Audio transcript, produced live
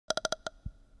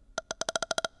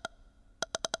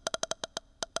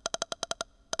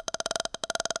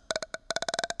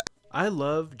I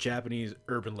love Japanese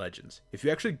urban legends. If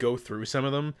you actually go through some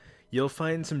of them, you'll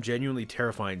find some genuinely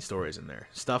terrifying stories in there.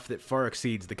 Stuff that far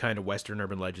exceeds the kind of Western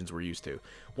urban legends we're used to.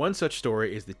 One such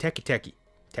story is the Teke,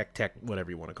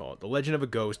 whatever you want to call it. The legend of a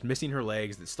ghost missing her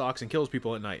legs that stalks and kills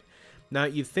people at night. Now,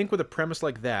 you'd think with a premise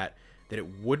like that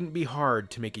it wouldn't be hard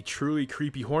to make a truly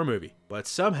creepy horror movie, but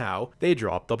somehow they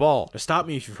dropped the ball. Now stop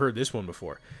me if you've heard this one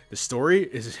before. The story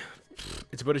is...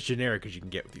 it's about as generic as you can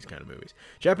get with these kind of movies.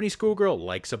 Japanese schoolgirl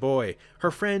likes a boy.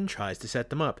 Her friend tries to set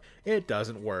them up. It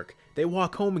doesn't work. They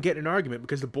walk home and get in an argument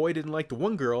because the boy didn't like the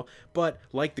one girl, but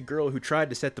liked the girl who tried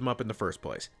to set them up in the first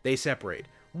place. They separate.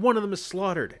 One of them is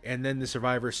slaughtered, and then the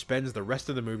survivor spends the rest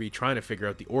of the movie trying to figure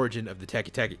out the origin of the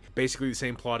Teke. Basically the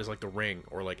same plot as like The Ring,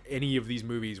 or like any of these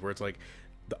movies where it's like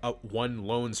the one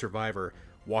lone survivor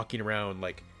walking around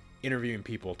like interviewing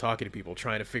people, talking to people,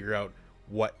 trying to figure out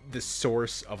what the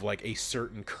source of like a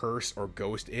certain curse or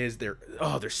ghost is.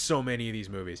 There's so many of these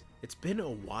movies. It's been a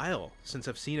while since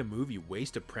I've seen a movie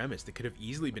waste a premise that could have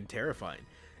easily been terrifying.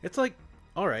 It's like,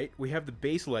 alright, we have the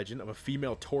base legend of a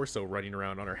female torso running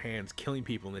around on her hands killing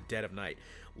people in the dead of night.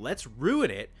 Let's ruin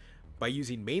it by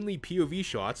using mainly POV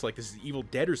shots like this is Evil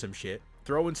Dead or some shit,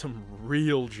 throw in some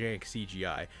real jank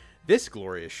CGI. This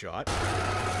glorious shot,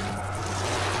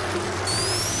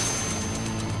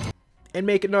 and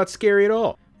make it not scary at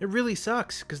all. It really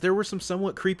sucks, because there were some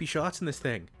somewhat creepy shots in this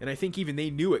thing, and I think even they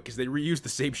knew it, because they reused the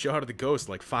same shot of the ghost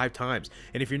like 5 times.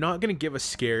 And if you're not going to give us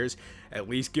scares, at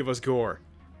least give us gore.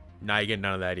 Nah, you get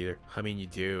none of that either. I mean, you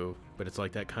do, but it's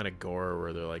like that kind of gore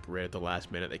where they're like right at the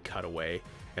last minute they cut away,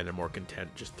 and they're more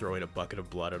content just throwing a bucket of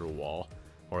blood at a wall,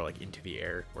 or like into the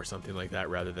air, or something like that,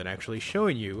 rather than actually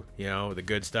showing you, you know, the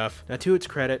good stuff. Now, to its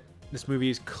credit, this movie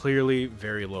is clearly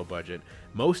very low budget.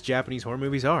 Most Japanese horror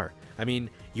movies are. I mean,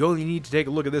 you only need to take a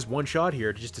look at this one shot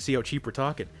here just to see how cheap we're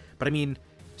talking. But I mean,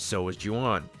 so was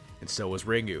Ju-on, and so was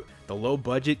Ringu. The low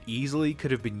budget easily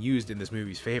could have been used in this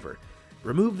movie's favor.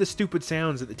 Remove the stupid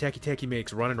sounds that the Teke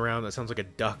makes running around that sounds like a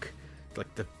duck.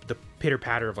 Like the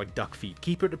pitter-patter of like duck feet.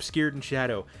 Keep it obscured in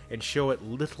shadow and show it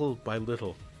little by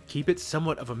little. Keep it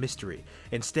somewhat of a mystery.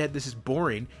 Instead, this is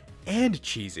boring and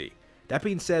cheesy. That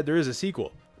being said, there is a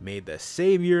sequel, made the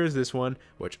same year as this one,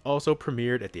 which also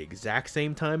premiered at the exact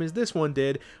same time as this one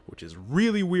did, which is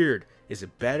really weird. Is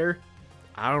it better?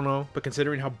 I don't know, but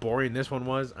considering how boring this one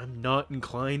was, I'm not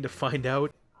inclined to find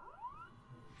out.